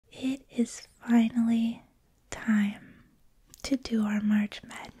is finally time to do our March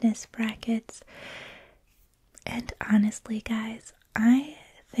Madness brackets. And honestly, guys, I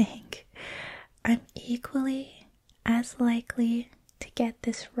think I'm equally as likely to get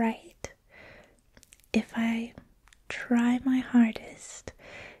this right if I try my hardest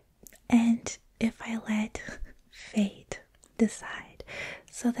and if I let fate decide.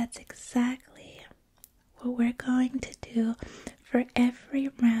 So that's exactly what we're going to do for every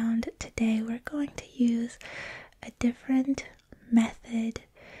round today. We're going to use a different method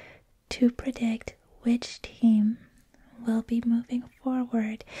to predict which team will be moving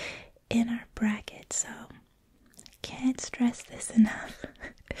forward in our bracket. So I can't stress this enough.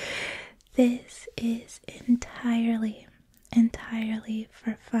 This is entirely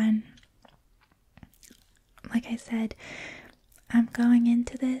for fun. Like I said, I'm going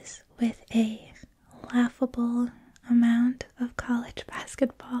into this with a laughable amount of college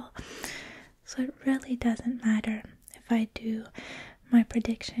basketball, so it really doesn't matter if I do my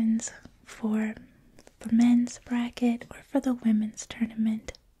predictions for the men's bracket or for the women's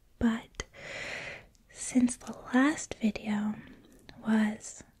tournament. But since the last video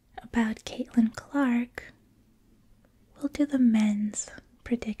was about Caitlin Clark, we'll do the men's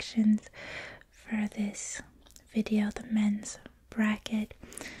predictions for this video, the men's bracket,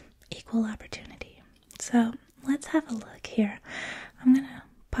 equal opportunity. So let's have a look here. I'm gonna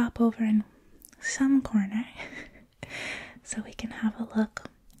pop over in some corner so we can have a look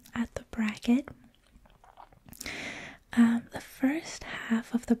at the bracket. The first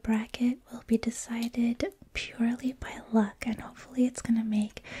half of the bracket will be decided purely by luck, and hopefully it's gonna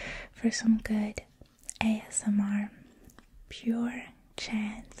make for some good ASMR, pure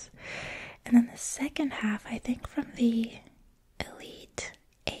chance. And then the second half, I think from the Elite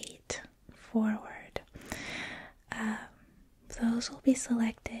 8 forward, those will be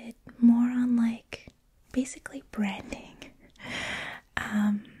selected more on like basically branding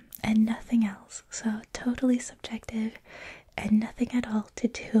and nothing else. So totally subjective and nothing at all to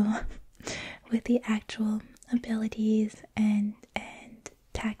do with the actual abilities and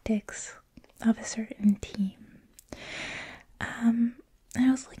tactics of a certain team. I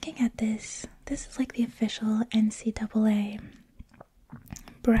was looking at this. This is like the official NCAA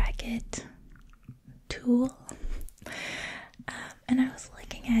bracket tool. And I was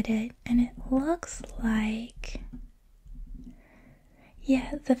looking at it, and it looks like,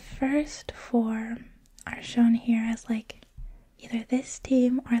 yeah, the first four are shown here as like either this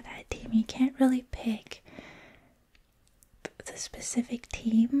team or that team. You can't really pick the specific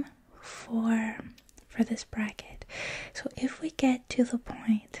team for this bracket. So if we get to the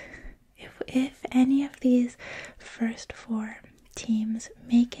point, if any of these first four teams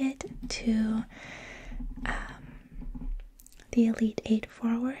make it to the Elite 8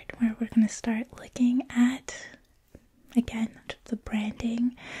 forward, where we're going to start looking at, again, the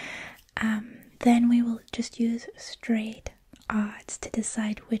branding, then we will just use straight odds to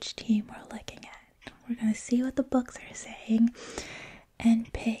decide which team we're looking at. We're going to see what the books are saying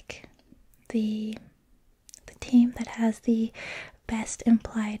and pick the team that has the best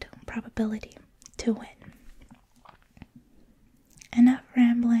implied probability to win. Enough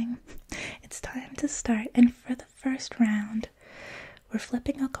rambling. It's time to start. And for the first round, we're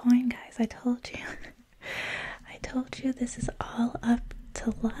flipping a coin, guys. I told you. I told you this is all up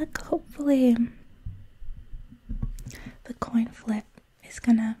to luck. Hopefully the coin flip is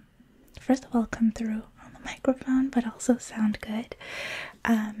gonna, first of all, come through on the microphone, but also sound good.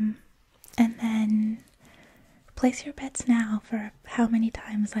 And then place your bets now for how many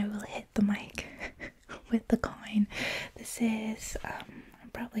times I will hit the mic with the coin. This is I'm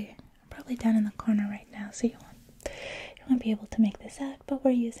probably down in the corner right now, so you won't be able to make this out, but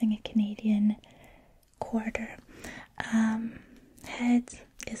we're using a Canadian quarter. Heads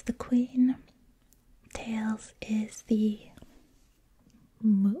is the queen, tails is the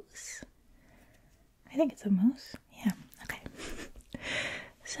moose. I think it's a moose. Yeah, okay.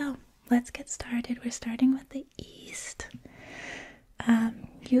 So let's get started. We're starting with the East.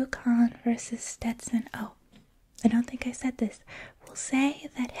 Yukon versus Stetson. Oh, I don't think I said this. We'll say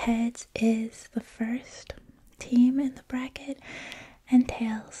that heads is the first team in the bracket and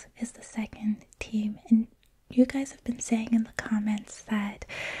tails is the second team. And you guys have been saying in the comments that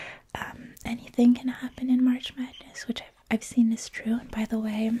anything can happen in March Madness, which I've seen is true. And by the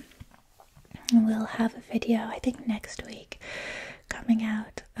way, we'll have a video, I think next week, coming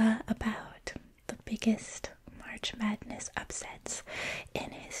out about the biggest March Madness upsets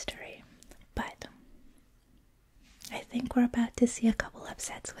in history. But I think we're about to see a couple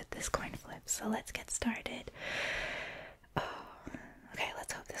upsets with this coin flip, so let's get started. Oh, okay,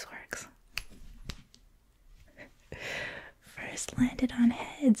 let's hope this works. just landed on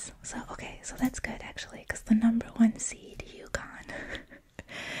heads. So, okay, so that's good actually, because the number 1 seed, Yukon,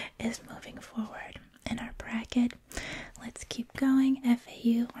 is moving forward in our bracket. Let's keep going.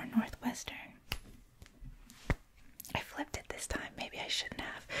 FAU or Northwestern. I flipped it this time. Maybe I shouldn't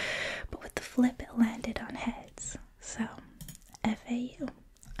have. But with the flip, it landed on heads. So, FAU.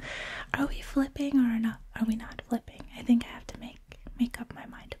 Are we flipping or not? Are we not flipping? I think I have to make up my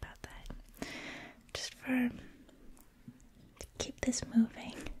mind about that. Just to keep this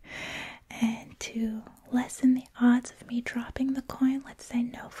moving. And to lessen the odds of me dropping the coin, let's say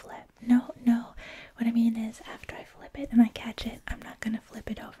no flip. No. What I mean is, after I flip it and I catch it, I'm not going to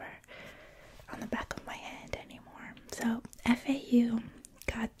flip it over on the back of my hand anymore. So FAU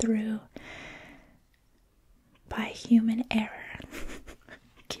got through by human error.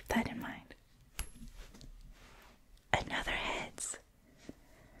 Keep that in mind. Another heads.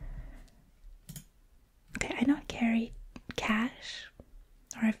 Okay, I don't carry cash,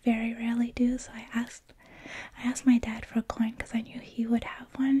 or I very rarely do, so I asked my dad for a coin because I knew he would have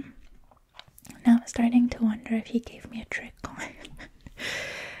one. Now I'm starting to wonder if he gave me a trick coin.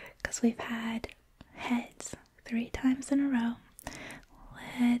 Because we've had heads 3 times in a row.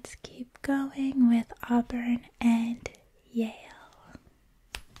 Let's keep going with Auburn and Yale.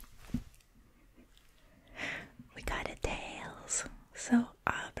 We got a tails. So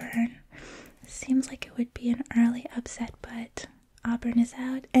Auburn seems like it would be an early upset, but Auburn is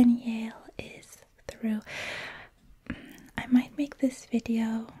out and Yale is through. I might make this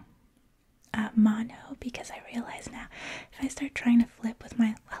video mono, because I realize now if I start trying to flip with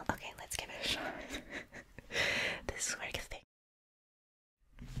my, well, okay, let's give it a shot. This is where it gets thing.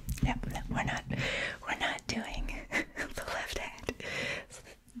 No, we're not doing the left hand. So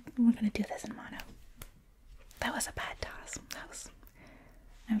we're gonna do this in mono. That was a bad toss.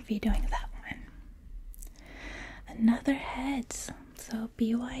 I'm vetoing that one. Another heads. So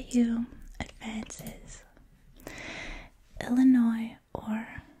BYU advances. Illinois or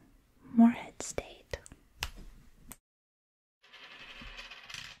Morehead State.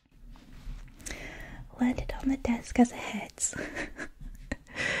 Landed on the desk as a heads.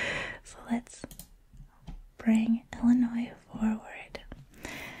 So let's bring Illinois forward.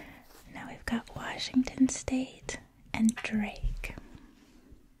 Now we've got Washington State and Drake.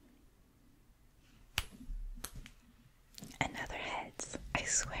 Another heads, I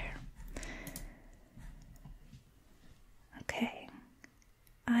swear. Okay.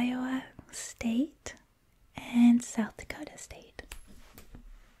 Iowa State and South Dakota State.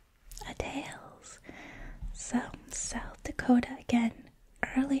 A tails. So, South Dakota again,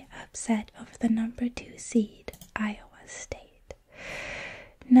 early upset over the number 2 seed, Iowa State.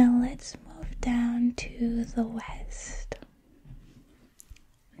 Now let's move down to the west.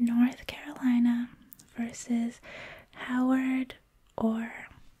 North Carolina versus Howard or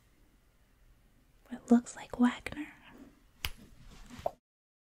what looks like Wagner.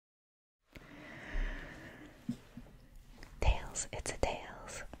 Tails, it's a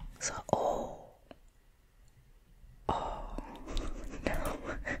tails. So, oh no.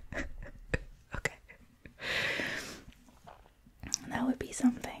 Okay. That would be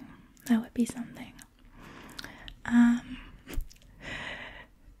something.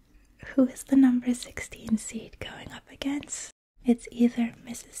 Who is the number 16 seed going up against? It's either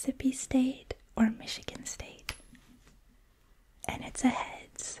Mississippi State or Michigan State. And it's a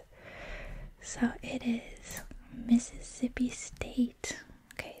heads. So it is Mississippi State.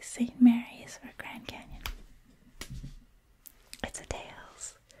 Okay, St. Mary's or Grand Canyon. It's a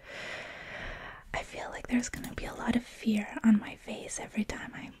tails. I feel like there's gonna be a lot of fear on my face every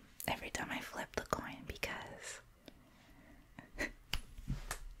time I flip the coin, because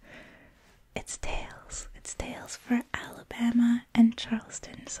it's tails. It's tails for Alabama and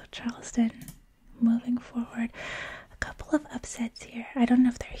Charleston. So Charleston moving forward. A couple of upsets here. I don't know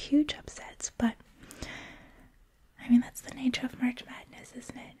if they're huge upsets, but I mean, that's the nature of March Madness,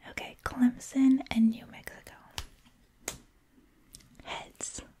 isn't it? Okay, Clemson and New Mexico.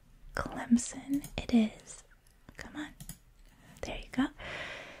 Heads. Clemson it is. Come on. There you go.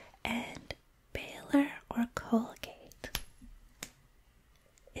 And Baylor or Colgate.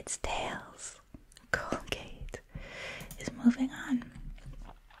 It's tails. Colgate is moving on.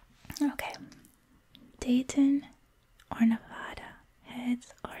 Okay. Dayton or Nevada.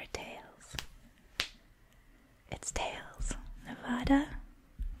 Heads or tails. It's tails. Nevada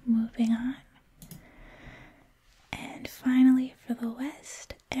moving on. And finally for the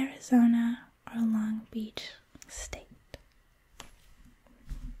West, Arizona or Long Beach State.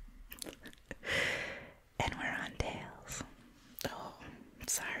 And we're on tails. Oh,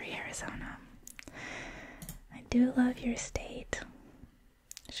 sorry, Arizona. I do love your state.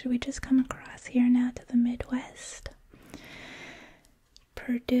 Should we just come across here now to the Midwest?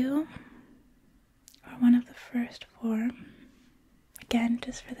 Purdue, or one of the first four. Again,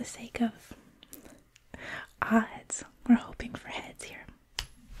 just for the sake of odds, we're hoping for heads here.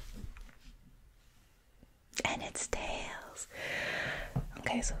 And it's tails.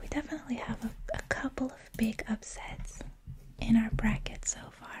 Okay, so we definitely have a couple of big upsets in our bracket so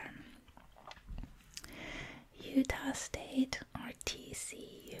far. Utah State or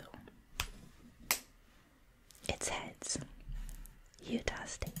TCU? It's heads. Utah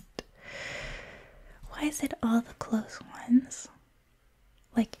State. Why is it all the close ones?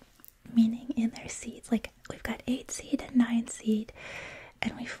 Like, meaning in their seeds. Like, we've got 8 seed and 9 seed,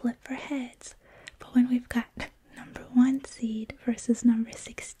 and we flip for heads. But when we've got number 1 seed versus number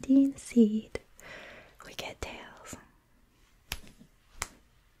 16 seed, we get tails.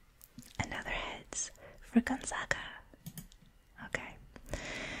 Another heads for Gonzaga. Okay.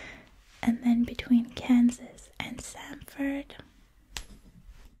 And then between Kansas and Samford,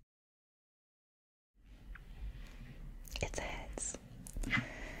 it's a heads.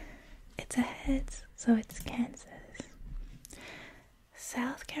 It's a heads, so it's Kansas.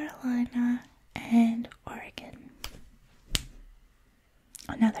 South Carolina and Oregon.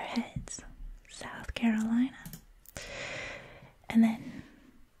 Another heads. South Carolina. And then,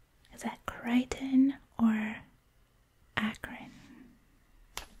 is that Creighton or Akron?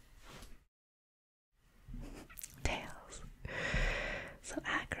 Tails. So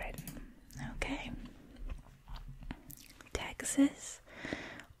Akron. Okay. Texas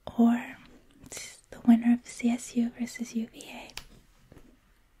or the winner of CSU versus UVA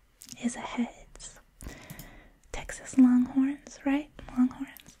is a heads. Texas Longhorns, right?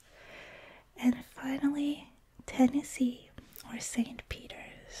 Longhorns. And finally, Tennessee or St.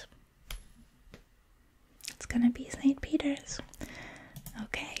 Peter's. It's gonna be St. Peter's.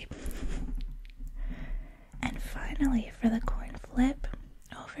 Okay. And finally, for the coin flip,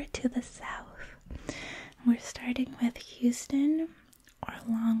 over to the south. We're starting with Houston or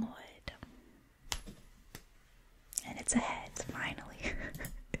Longwood. And it's a heads, finally.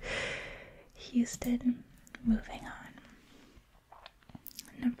 Houston, moving on.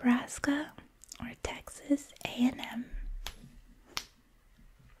 Nebraska or Texas A&M.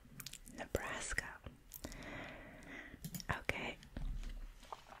 Nebraska. Okay.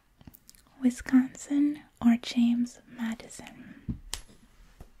 Wisconsin or James Madison.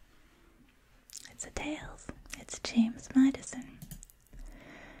 It's a tails. It's James Madison.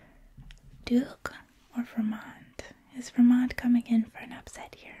 Duke or Vermont. Is Vermont coming in for an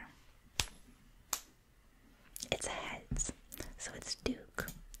upset here? It's a heads, so it's Duke.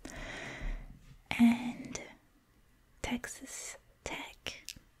 And Texas Tech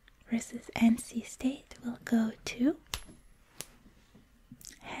versus NC State will go to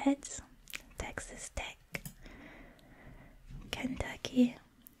heads, Texas Tech. Kentucky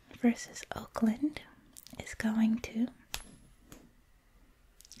versus Oakland is going to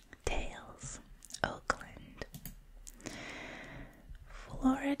tails, Oakland.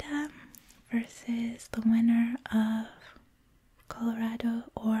 Florida versus the winner of Colorado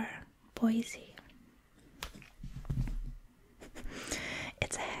or Boise.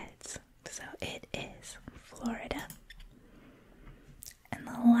 It's a heads, so it is Florida. And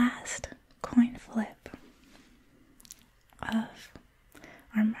the last coin flip of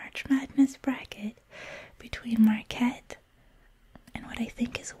our March Madness bracket between Marquette and what I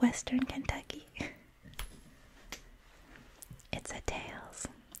think is Western Kentucky. It's a tails.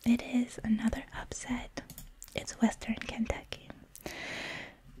 It is another upset. It's Western Kentucky.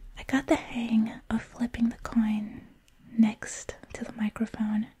 I got the hang of flipping the coin next to the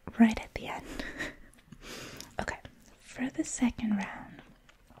microphone right at the end. Okay, for the second round,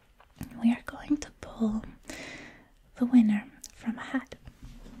 we are going to pull the winner from a hat.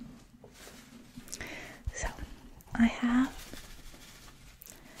 So, I have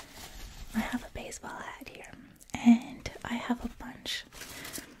a baseball hat here, and I have a bunch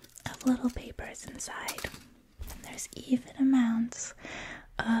of little papers inside. There's even amounts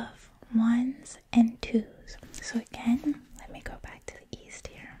of 1s and 2s. So again, let me go back to the east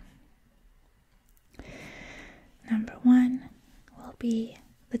here. Number 1 will be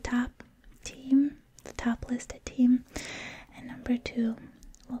the top team, the top listed team, and number 2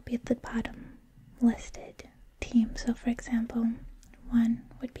 will be the bottom listed team. So for example, 1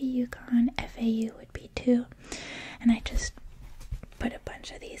 would be Yukon, FAU would be 2, and I just put a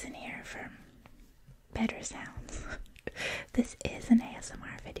bunch of these in here for better sounds. This is an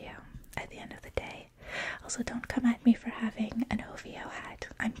ASMR video at the end of the day. Also, don't come at me for having an OVO hat.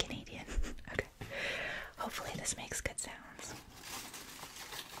 I'm Canadian. Okay. Hopefully the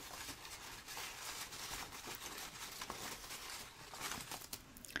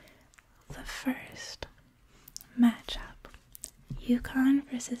UConn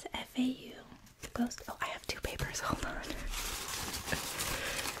versus FAU goes. Oh, I have 2 papers. Hold on.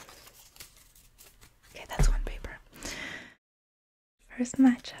 Okay, that's 1 paper. First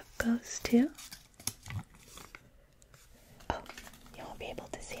matchup goes to. Oh, you won't be able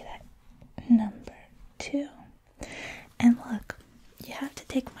to see that. Number 2. And look, you have to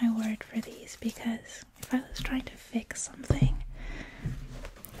take my word for these, because if I was trying to fix something,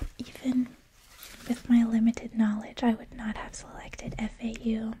 even with my limited knowledge, I would not have selected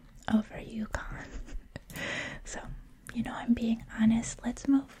FAU over UConn. So, you know I'm being honest. Let's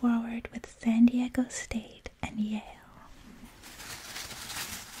move forward with San Diego State and Yale.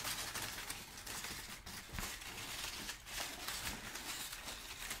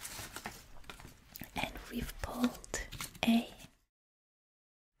 And we've pulled a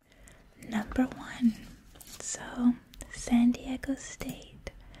number 1. So, San Diego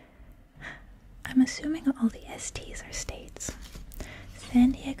State. I'm assuming all the STs are states.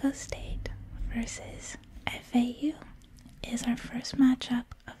 San Diego State versus FAU is our first matchup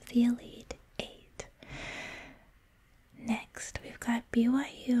of the Elite 8. Next, we've got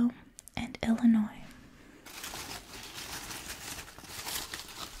BYU and Illinois.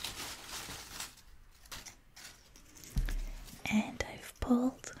 And I've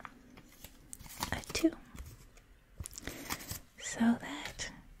pulled a 2. So that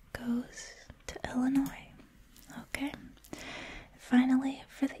goes to Illinois. Okay. Finally,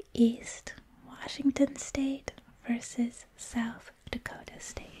 for the East, Washington State versus South Dakota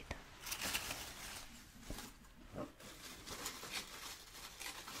State.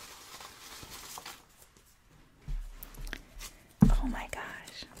 Oh my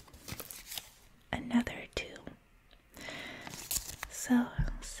gosh. Another 2. So,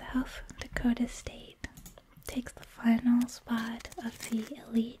 South Dakota State takes the final spot of the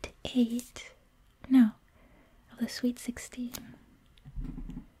Elite 8. No, of the Sweet 16.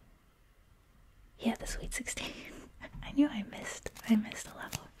 Yeah, the Sweet 16. I knew I missed a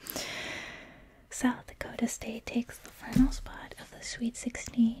level. South Dakota State takes the final spot of the Sweet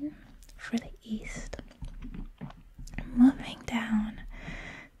 16 for the East. Moving down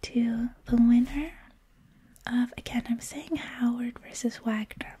to the winner of, again, I'm saying Howard versus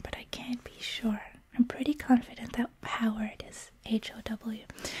Wagner, but I can't be sure. I'm pretty confident that Howard is HOW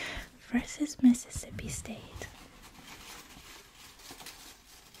versus Mississippi State.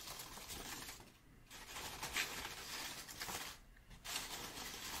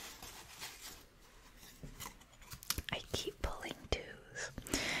 I keep pulling 2s.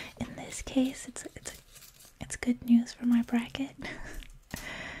 In this case, it's good news for my bracket.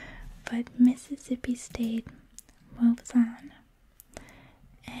 But Mississippi State moves on,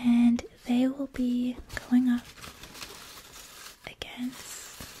 and they will be going up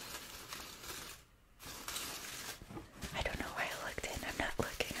against, I don't know why I looked in, I'm not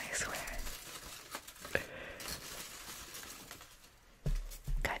looking, I swear.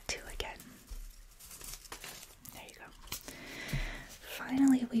 Got 2 again. There you go.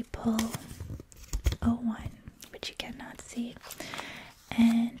 Finally we pull a 1, which you cannot see.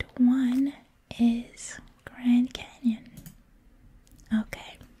 And 1 is Grand Canyon.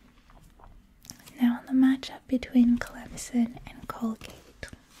 Okay. Now the matchup between Clemson and Colgate.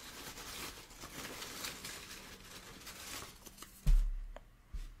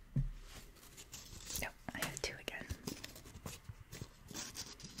 No, I have 2 again.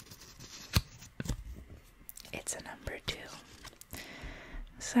 It's a number 2.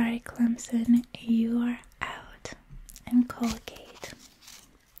 Sorry, Clemson, you are out. And Colgate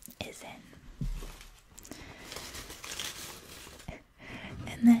is in.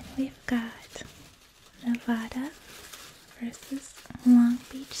 And then we've got Nevada versus Long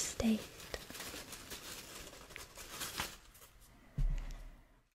Beach State.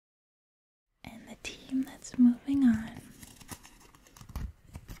 And the team that's moving on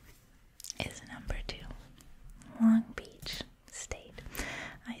is number 2, Long Beach State.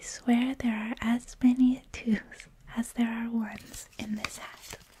 I swear there are as many 2s as there are 1s in this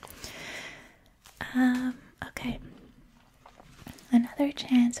hat. Okay. Another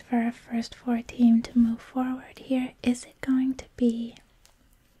chance for our first 4 team to move forward here. Is it going to be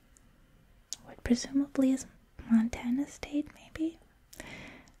what presumably is Montana State, maybe?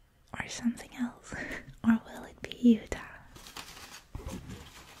 Or something else? Or will it be Utah?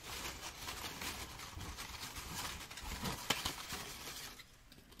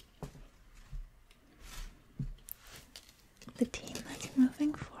 The team that's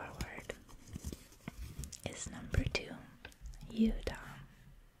moving forward is number 2, Utah.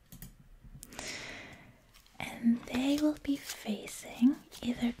 And they will be facing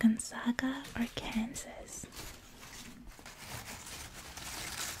either Gonzaga or Kansas.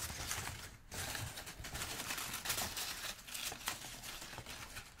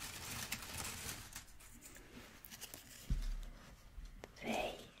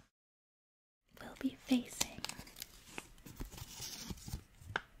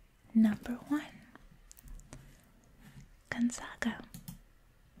 number 1, Gonzaga.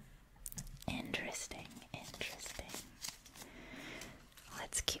 Interesting.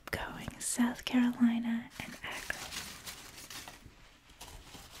 Let's keep going. South Carolina and Akron.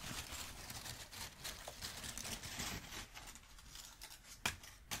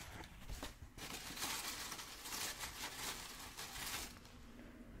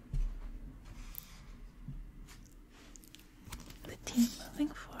 The team moving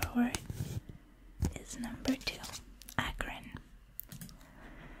forward is number 2, Akron.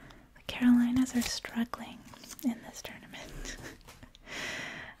 The Carolinas are struggling in this tournament.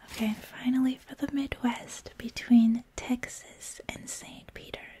 Okay, and finally for the Midwest, between Texas and St.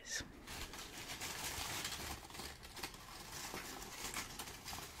 Peter's.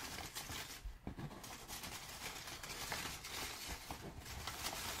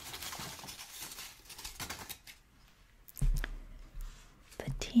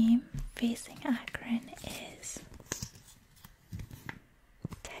 The team facing Akron is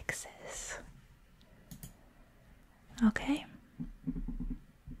Texas. Okay.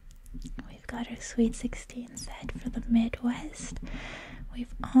 We've got our Sweet 16 set for the Midwest.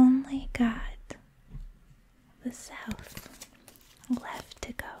 We've only got the South left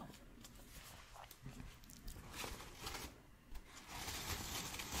to go.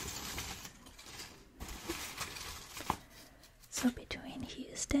 So between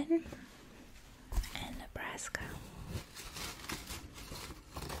Houston and Nebraska,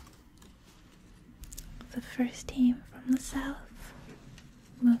 the first team from the South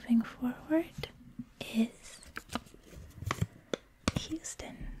moving forward is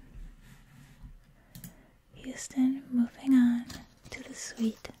Houston. Houston moving on to the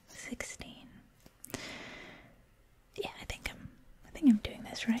Sweet 16. Yeah, I think I'm doing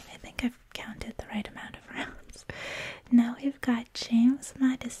this right. I think I've counted the right amount of rounds. Now we've got James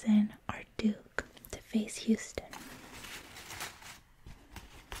Madison or Duke to face Houston.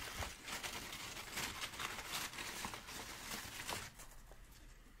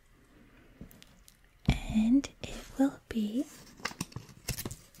 And it will be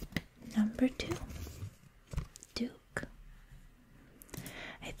number 2, Duke.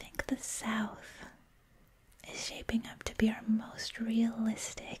 I think the South is shaping up to be our most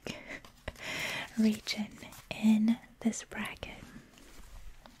realistic region in this bracket.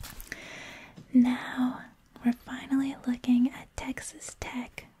 Now we're finally looking at Texas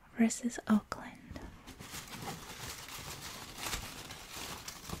Tech versus Oakland.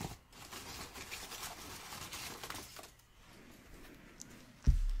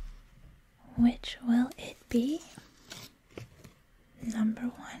 Which will it be? Number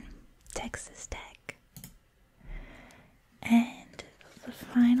 1, Texas Tech. And the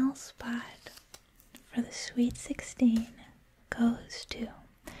final spot for the Sweet 16 goes to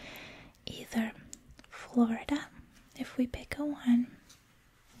either Florida, if we pick a 1,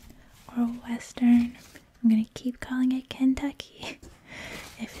 or Western. I'm going to keep calling it Kentucky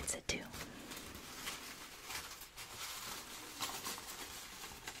if it's a 2.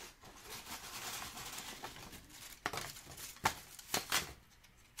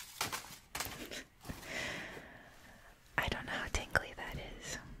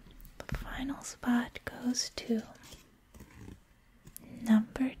 Final spot goes to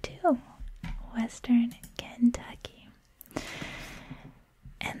number 2, Western Kentucky.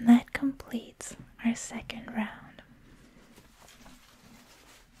 And that completes our second round.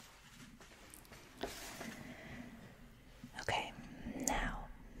 Okay, now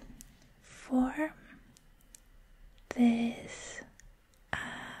for this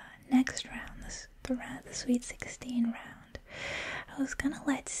next round, the Sweet 16 round, I was gonna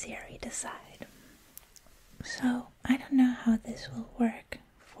let Siri decide. So I don't know how this will work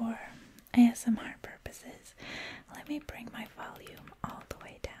for ASMR purposes. Let me bring my volume all the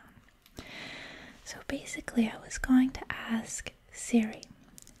way down. So basically I was going to ask Siri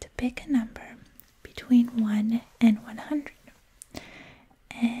to pick a number between 1 and 100.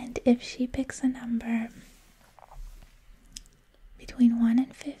 And if she picks a number between 1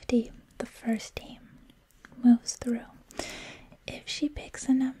 and 50, the first team moves through. If she picks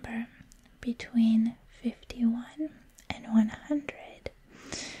a number between 51 and 100,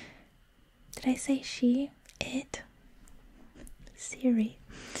 did I say she, it, Siri,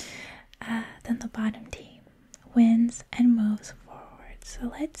 then the bottom team wins and moves forward.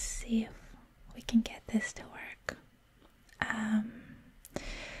 So let's see if we can get this to work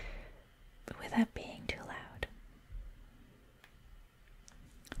without being too loud.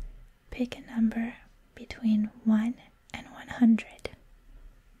 Pick a number between 1 and 100.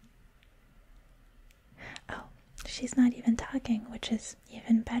 Oh, she's not even talking, which which is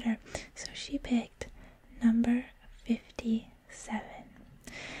even better. So she picked number 57.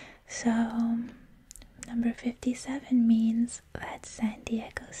 So number 57 means that San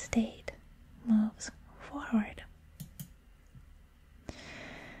Diego State moves forward.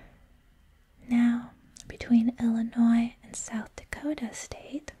 Now, between Illinois and South Dakota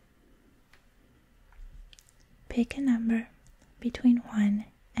State, pick a number between 1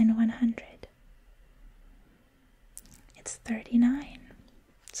 and 100. It's 39.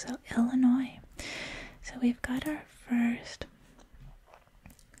 So Illinois. So we've got our first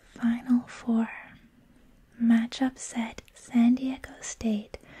Final Four matchup set: San Diego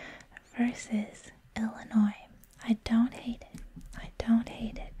State versus Illinois. I don't hate it. I don't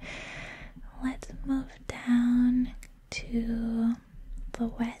hate it. Let's move down to the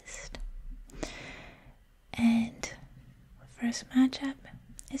West. And first matchup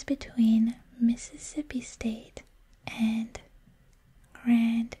is between Mississippi State and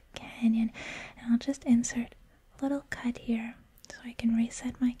Grand Canyon. And I'll just insert a little cut here so I can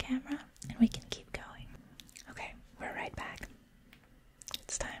reset my camera and we can keep going. Okay, we're right back.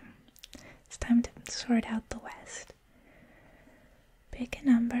 It's time. It's time to sort out the West. Pick a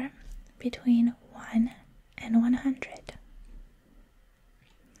number between 1 and 100.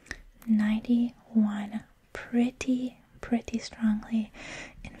 91, pretty strongly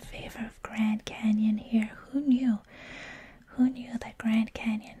in favor of Grand Canyon here. Who knew? Who knew that Grand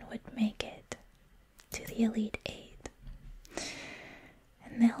Canyon would make it to the Elite Eight?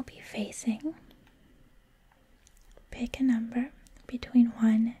 And they'll be facing, pick a number between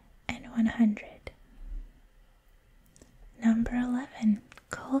 1 and 100. Number 11,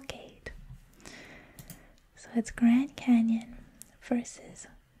 Colgate. So it's Grand Canyon versus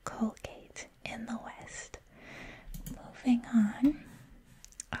Colgate in the West. Moving on.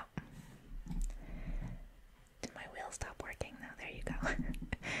 Oh. Did my wheel stop working? No, there you go.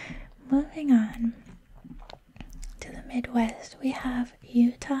 Moving on to the Midwest, we have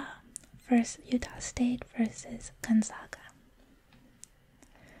Utah State versus Gonzaga.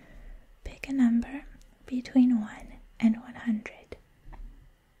 Pick a number between 1 and 100.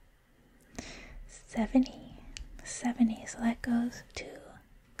 70, so that goes to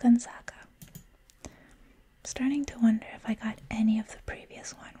Gonzaga. I'm starting to wonder if I got any of the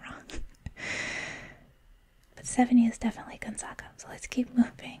previous one wrong. But 70 is definitely Gonzaga, so let's keep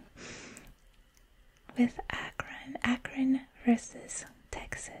moving. With Akron versus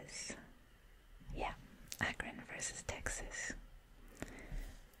Texas. Yeah, Akron versus Texas.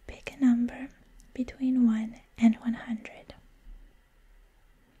 Pick a number between 1 and 100.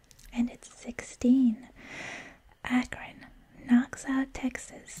 And it's 16. Akron knocks out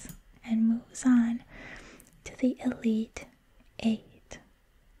Texas and moves on to the Elite Eight.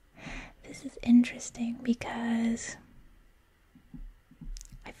 This is interesting because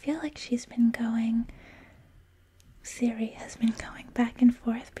I feel like Siri has been going back and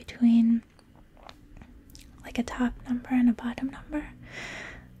forth between like a top number and a bottom number.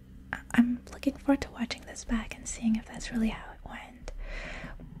 I'm looking forward to watching this back and seeing if that's really how it went.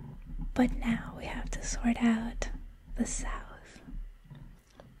 But now we have to sort out the South.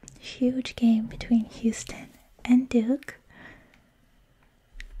 Huge game between Houston and Duke.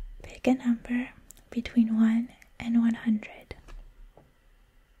 Pick a number between 1 and 100.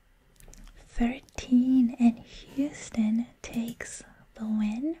 13, and Houston takes the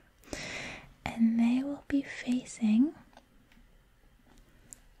win, and they will be facing,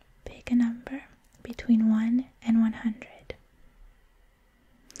 pick a number between 1 and 100.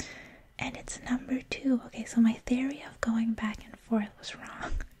 And it's number 2. Okay, so my theory of going back and forth was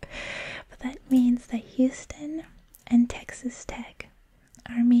wrong. But that means that Houston and Texas Tech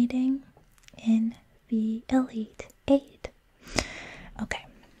are meeting in the Elite Eight. Okay.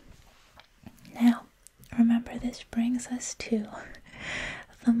 Now, remember, this brings us to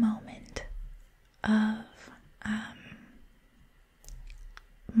the moment of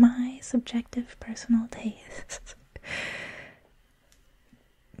my subjective personal taste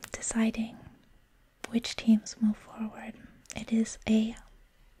deciding which teams move forward. It is a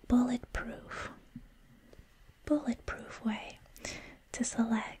bulletproof way to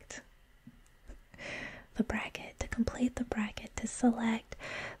select the bracket, to complete the bracket, to select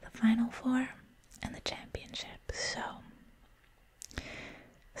the Final Four and the championship. So,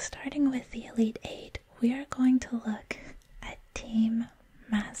 starting with the Elite Eight, we are going to look at team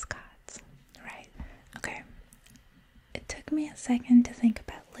mascots, right? Okay. It took me a second to think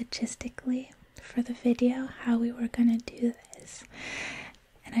about logistically for the video how we were gonna do this,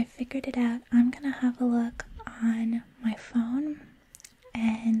 and I figured it out. I'm gonna have a look on my phone,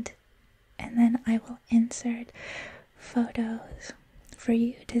 and then I will insert photos for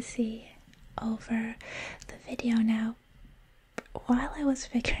you to see over the video. Now, while I was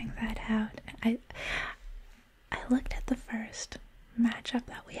figuring that out, I looked at the first matchup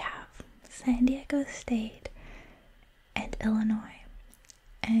that we have, San Diego State and Illinois.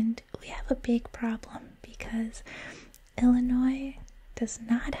 And we have a big problem because Illinois does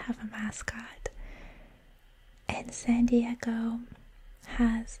not have a mascot, and San Diego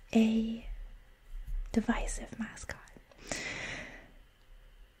has a divisive mascot.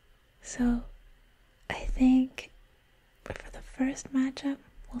 So I think for the first matchup,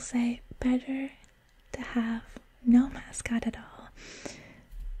 we'll say better to have no mascot at all,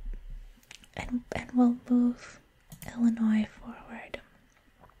 and we'll move Illinois forward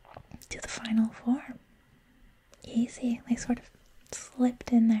to the Final Four. Easy. They sort of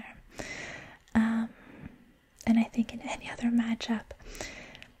slipped in there. And I think in any other matchup,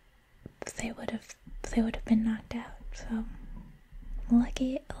 they would have been knocked out. So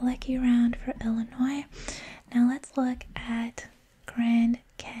lucky round for Illinois. Now let's look at Grand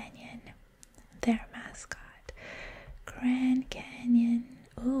Canyon, their mascot. Grand Canyon.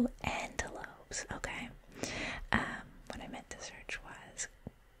 Ooh, antelopes. Okay. What I meant to search was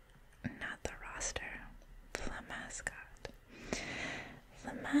not the roster, the mascot.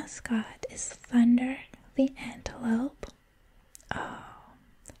 The mascot is Thunder the Antelope. Oh,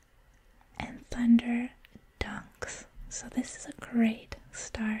 and Thunder dunks. So this is a great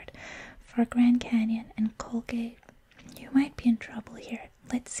start for Grand Canyon and Colgate. You might be in trouble here.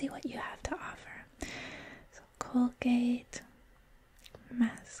 Let's see what you have to offer. So Colgate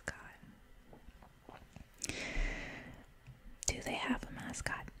mascot. Do they have a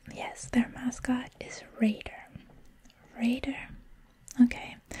mascot? Yes, their mascot is Raider. Raider.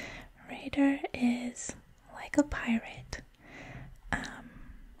 Okay. Raider is like a pirate,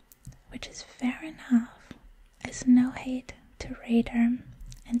 which is fair enough. There's no hate to Raider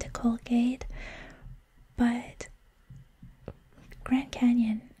and to Colgate, but Grand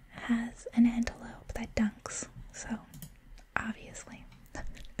Canyon has an antelope that dunks, so obviously.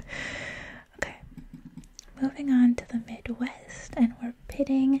 Okay, moving on to the Midwest, and we're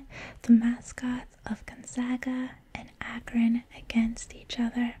pitting the mascots of Gonzaga and Akron against each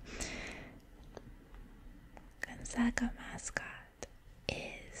other. Gonzaga mascot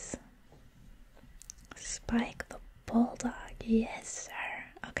is Spike the Bulldog. Yes,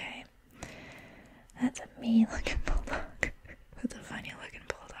 sir. Okay. That's a mean looking bulldog. That's a funny looking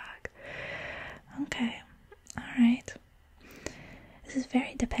bulldog. Okay. Alright. This is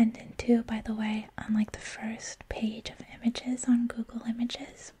very dependent too, by the way, on like the first page of images on Google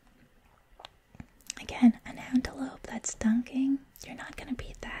Images. Again, an antelope that's dunking, you're not gonna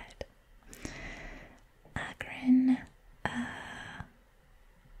beat that. Akron,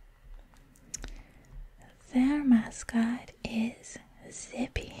 their mascot is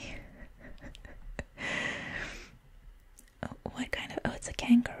Zippy. What kind of, oh, it's a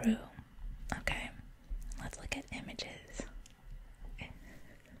kangaroo. Okay, let's look at images.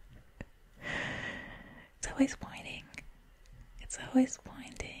 It's always pointing. It's always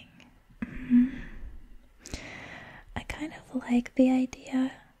pointing. I kind of like the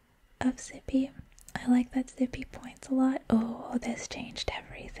idea of Zippy. I like that Zippy points a lot. Oh, this changed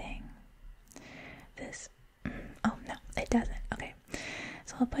everything. This, oh no, it doesn't. Okay,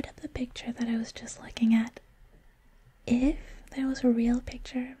 so I'll put up the picture that I was just looking at. If there was a real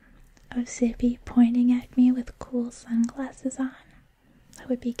picture of Zippy pointing at me with cool sunglasses on, that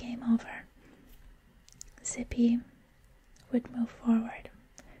would be game over. Zippy would move forward.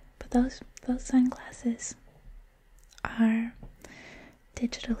 But those sunglasses are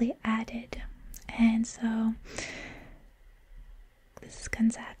digitally added, and so this is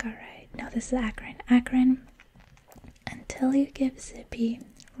Gonzaga, right? No, this is Akron. Akron, until you give Zippy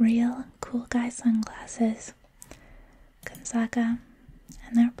real cool guy sunglasses, Gonzaga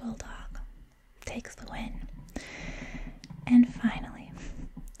and their bulldog takes the win. And finally,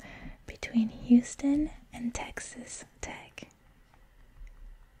 between Houston and Texas Tech.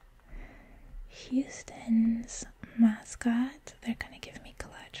 Houston's mascot, they're gonna give me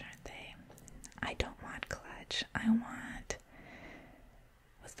Clutch, aren't they? I don't want Clutch. I want,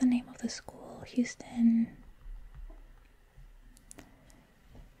 what's the name of the school? Houston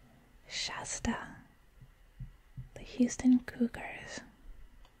Shasta. The Houston Cougars.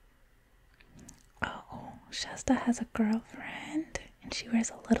 Oh, Shasta has a girlfriend and she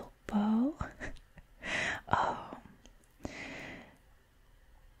wears a little bow. Oh,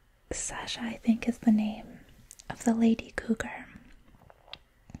 Sasha, I think, is the name of the lady cougar,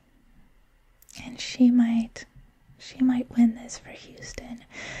 and she might win this for Houston.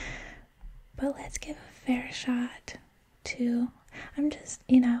 But let's give a fair shot to, I'm just,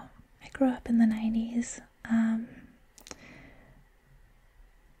 you know, I grew up in the 90s.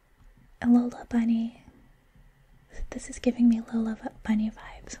 A Lola Bunny. This is giving me Lola Bunny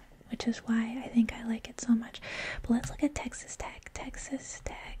vibes, which is why I think I like it so much. But let's look at Texas Tech. Texas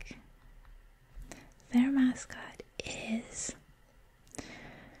Tech. Their mascot is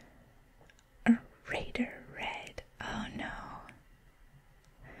a Raider Red. Oh no.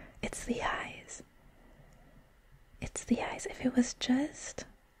 It's the eyes. It's the eyes. If it was just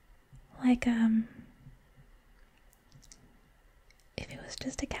like, if it was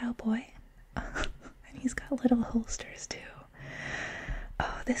just a cowboy, and he's got little holsters too.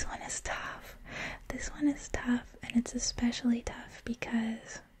 Oh, this one is tough. This one is tough, and it's especially tough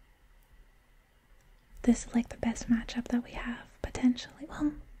because this is like the best matchup that we have, potentially.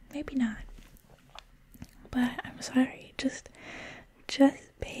 Well, maybe not. But I'm sorry, just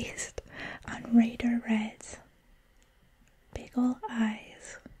based on Raider Red's big ol'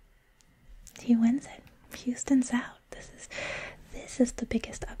 eyes, he wins it. Houston's out. This is the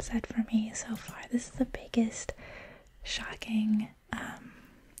biggest upset for me so far. This is the biggest shocking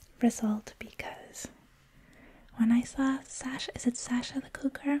result, because when I saw Sasha, is it Sasha the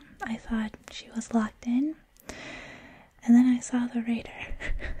Cougar? I thought she was locked in, and then I saw the Raider.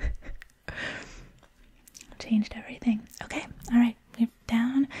 Changed everything. Okay, alright, we're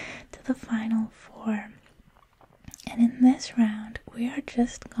down to the final four. And in this round, we are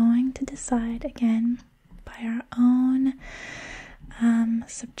just going to decide again by our own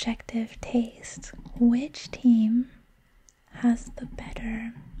subjective taste which team has the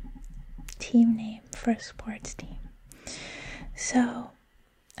better team name for a sports team. So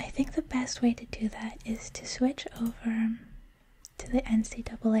I think the best way to do that is to switch over to the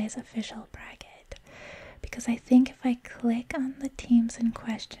NCAA's official bracket, because I think if I click on the teams in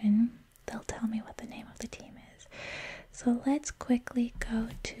question, they'll tell me what the name of the team is. So let's quickly go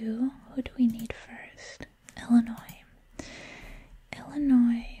to, who do we need first? Illinois.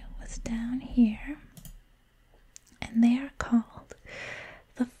 Illinois was down here, and they are called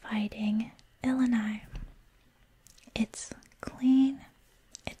the Fighting Illini. It's clean,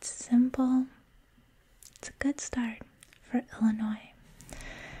 it's simple, it's a good start for Illinois.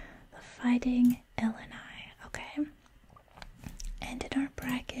 The Fighting Illini, okay? And in our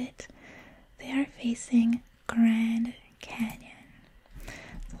bracket, they are facing Grand Canyon.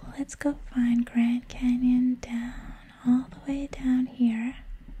 So let's go find Grand Canyon down, all the way down here.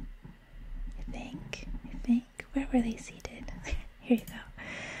 I think, where were they seated? Here you go.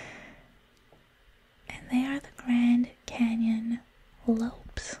 And they are the Grand Canyon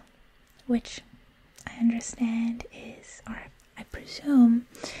Lopes, which I understand is, or I presume,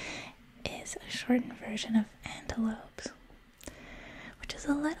 is a shortened version of antelopes, which is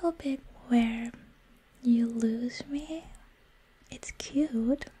a little bit where you lose me. It's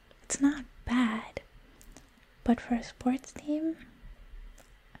cute, it's not bad, but for a sports team,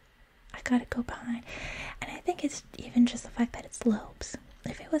 I gotta go behind. And I think it's even just the fact that it's lopes.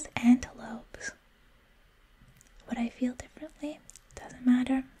 If it was antelopes, would I feel differently? Doesn't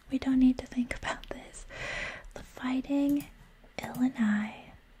matter. We don't need to think about this. The Fighting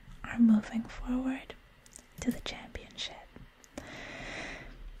Illini are moving forward to the championship.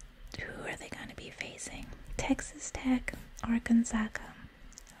 Who are they going to be facing? Texas Tech or Gonzaga?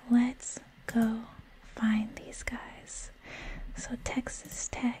 Let's go find these guys. So Texas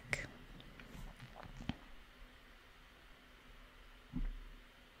Tech.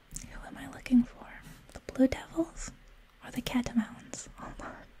 Who am I looking for? The Blue Devils or the Catamounts? Hold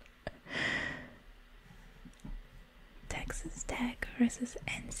on. Texas Tech versus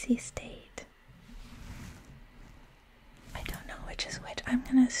NC State. I don't know which is which. I'm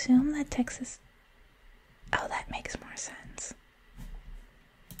gonna assume that Texas... Oh, that makes more sense.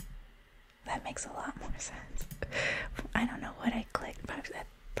 That makes a lot more sense. I don't know what I clicked.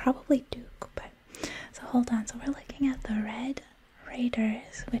 Probably Duke, but... So hold on. So we're looking at the Red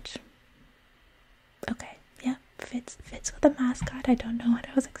Raiders, which... Okay, yeah, fits with the mascot. I don't know what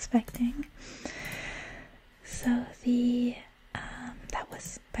I was expecting. So the... that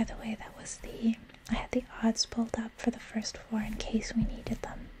was... By the way, that was the... I had the odds pulled up for the first four in case we needed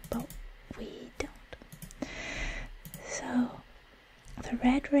them, but we don't. So, the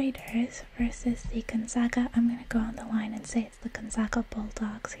Red Raiders versus the Gonzaga, I'm going to go on the line and say it's the Gonzaga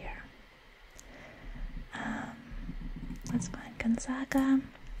Bulldogs here. Let's find Gonzaga,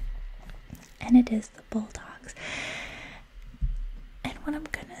 and it is the Bulldogs. And what I'm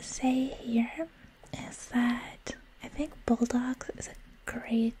going to say here is that I think Bulldogs is a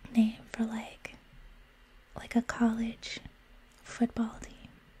great name for like a college football team.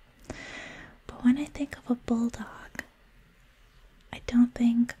 But when I think of a bulldog, don't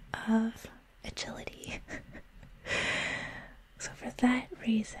think of agility. So for that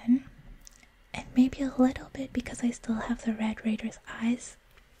reason, and maybe a little bit because I still have the Red Raiders eyes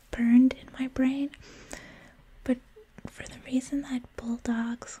burned in my brain, but for the reason that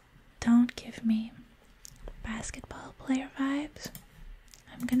Bulldogs don't give me basketball player vibes,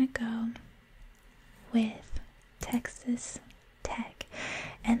 I'm gonna go with Texas Tech,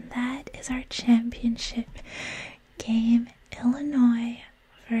 and that is our championship game, Illinois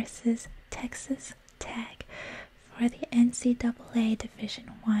versus Texas Tech for the NCAA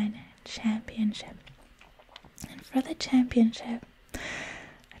Division I championship. And for the championship,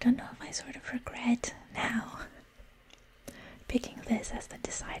 I don't know if I sort of regret now picking this as the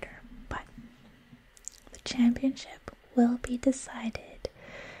decider, but the championship will be decided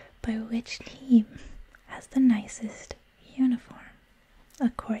by which team has the nicest uniform,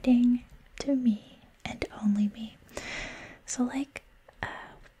 according to me and only me. So like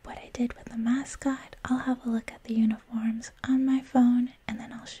what I did with the mascot, I'll have a look at the uniforms on my phone and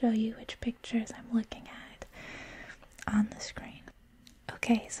then I'll show you which pictures I'm looking at on the screen.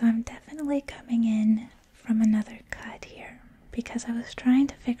 Okay, so I'm definitely coming in from another cut here because I was trying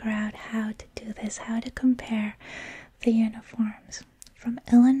to figure out how to do this, how to compare the uniforms from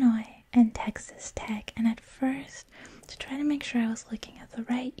Illinois and Texas Tech. And at first, to try to make sure I was looking at the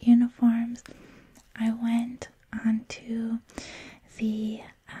right uniforms, I went onto the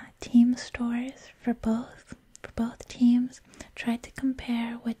team stores for both teams, tried to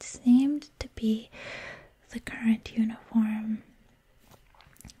compare what seemed to be the current uniform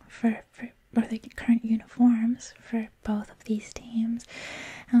or the current uniforms for both of these teams.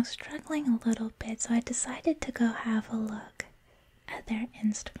 I was struggling a little bit, so I decided to go have a look at their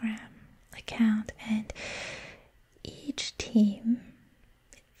Instagram account, and each team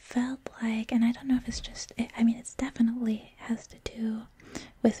felt like, and I don't know if it's just, I mean, it's definitely has to do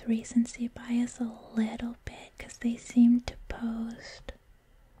with recency bias a little bit, because they seem to post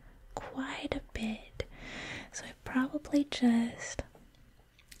quite a bit, so it probably just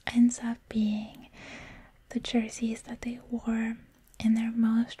ends up being the jerseys that they wore in their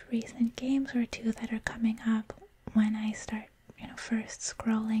most recent games or two that are coming up when I start, first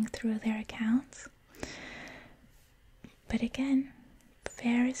scrolling through their accounts. But again,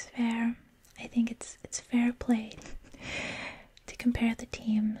 fair is fair. I think it's fair play to compare the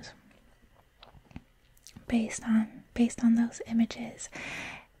teams based on those images.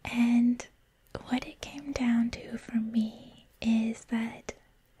 And what it came down to for me is that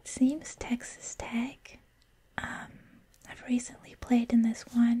it seems Texas Tech, I've recently played in this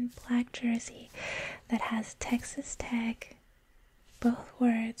one black jersey that has Texas Tech, both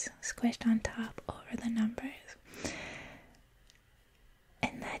words squished on top over the numbers.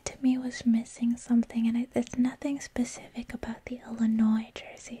 And that to me was missing something, and it's nothing specific about the Illinois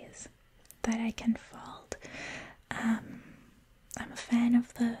jerseys that I can fault. I'm a fan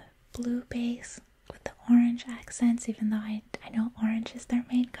of the blue base with the orange accents, even though I know orange is their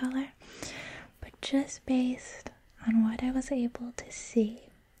main color. But just based on what I was able to see,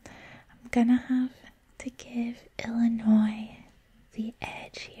 I'm gonna have to give Illinois the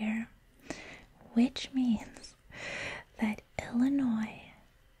edge here, which means that Illinois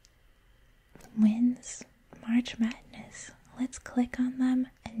wins March Madness. Let's click on them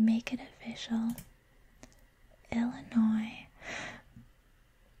and make it official. Illinois.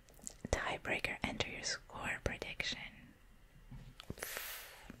 Tiebreaker, enter your score prediction.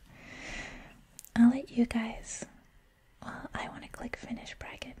 I'll let you guys, well, I want to click finish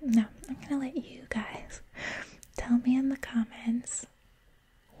bracket. No, I'm going to let you guys tell me in the comments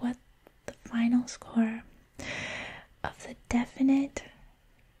what the final score of the definite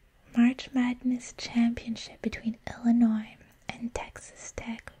March Madness championship between Illinois and Texas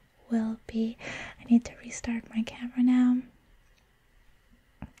Tech will be. I need to restart my camera now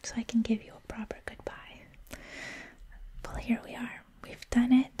so I can give you a proper goodbye. Well, here we are. We've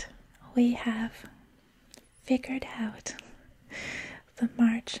done it. We have figured out the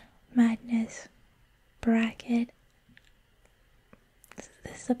March Madness bracket.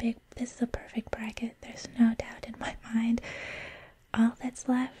 This is a perfect bracket. There's no doubt in my mind. All that's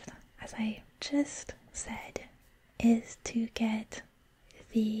left, as I just said, is to get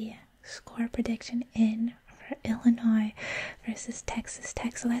the score prediction in for Illinois versus Texas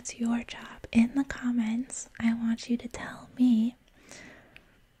Tech. So that's your job. In the comments, I want you to tell me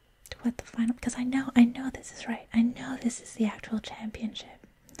what the final, because I know this is right. I know this is the actual championship.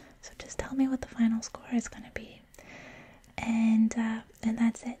 So just tell me what the final score is going to be. And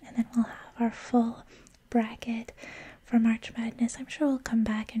that's it. And then we'll have our full bracket for March Madness. I'm sure we'll come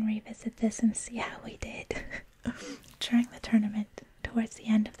back and revisit this and see how we did during the tournament. towards the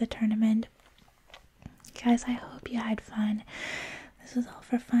end of the tournament. Guys, I hope you had fun. This was all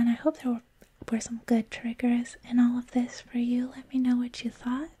for fun. I hope there were some good triggers in all of this for you. Let me know what you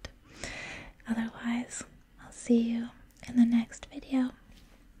thought. Otherwise, I'll see you in the next video.